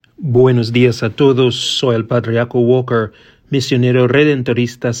Buenos días a todos, soy el Padre Jaco Walker, misionero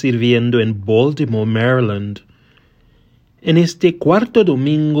redentorista sirviendo en Baltimore, Maryland. En este cuarto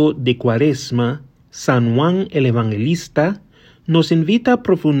domingo de Cuaresma, San Juan el Evangelista nos invita a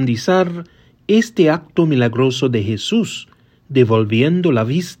profundizar este acto milagroso de Jesús, devolviendo la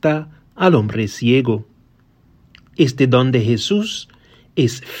vista al hombre ciego. Este don de Jesús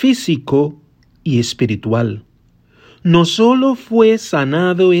es físico y espiritual. No solo fue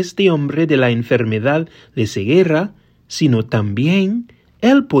sanado este hombre de la enfermedad de ceguera, sino también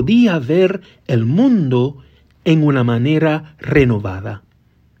él podía ver el mundo en una manera renovada.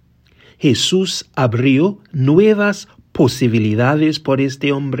 Jesús abrió nuevas posibilidades por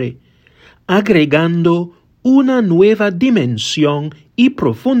este hombre, agregando una nueva dimensión y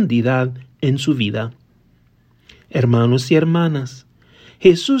profundidad en su vida. Hermanos y hermanas,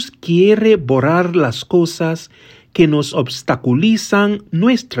 Jesús quiere borrar las cosas que nos obstaculizan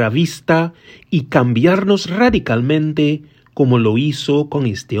nuestra vista y cambiarnos radicalmente como lo hizo con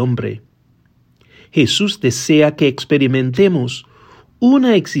este hombre. Jesús desea que experimentemos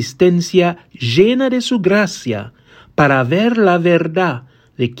una existencia llena de su gracia para ver la verdad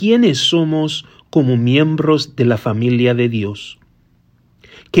de quiénes somos como miembros de la familia de Dios.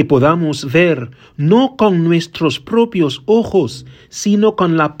 Que podamos ver no con nuestros propios ojos, sino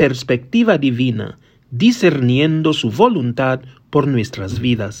con la perspectiva divina, discerniendo su voluntad por nuestras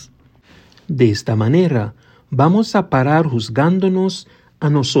vidas. De esta manera, vamos a parar juzgándonos a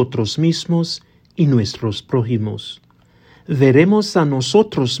nosotros mismos y nuestros prójimos. Veremos a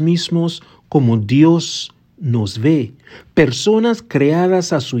nosotros mismos como Dios nos ve, personas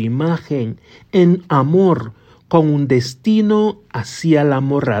creadas a su imagen, en amor, con un destino hacia la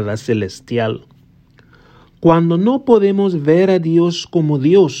morada celestial. Cuando no podemos ver a Dios como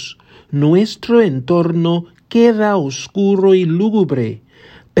Dios, nuestro entorno queda oscuro y lúgubre,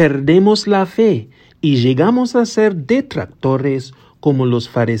 perdemos la fe y llegamos a ser detractores como los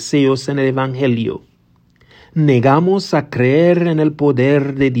fariseos en el Evangelio. Negamos a creer en el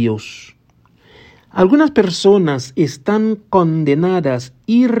poder de Dios. Algunas personas están condenadas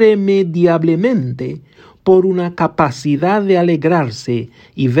irremediablemente por una capacidad de alegrarse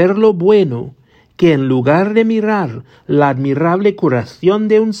y ver lo bueno, que en lugar de mirar la admirable curación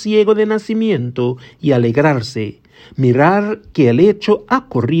de un ciego de nacimiento y alegrarse, mirar que el hecho ha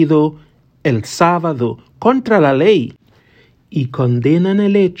ocurrido el sábado contra la ley, y condenan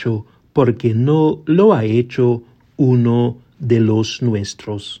el hecho porque no lo ha hecho uno de los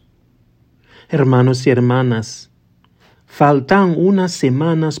nuestros. Hermanos y hermanas, faltan unas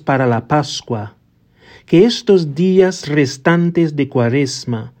semanas para la Pascua. Que estos días restantes de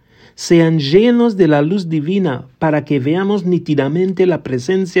Cuaresma sean llenos de la luz divina para que veamos nítidamente la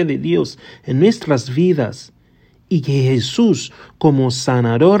presencia de Dios en nuestras vidas y que Jesús, como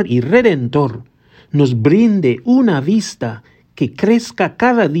sanador y redentor, nos brinde una vista que crezca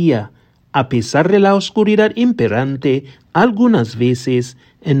cada día a pesar de la oscuridad imperante algunas veces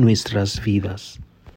en nuestras vidas.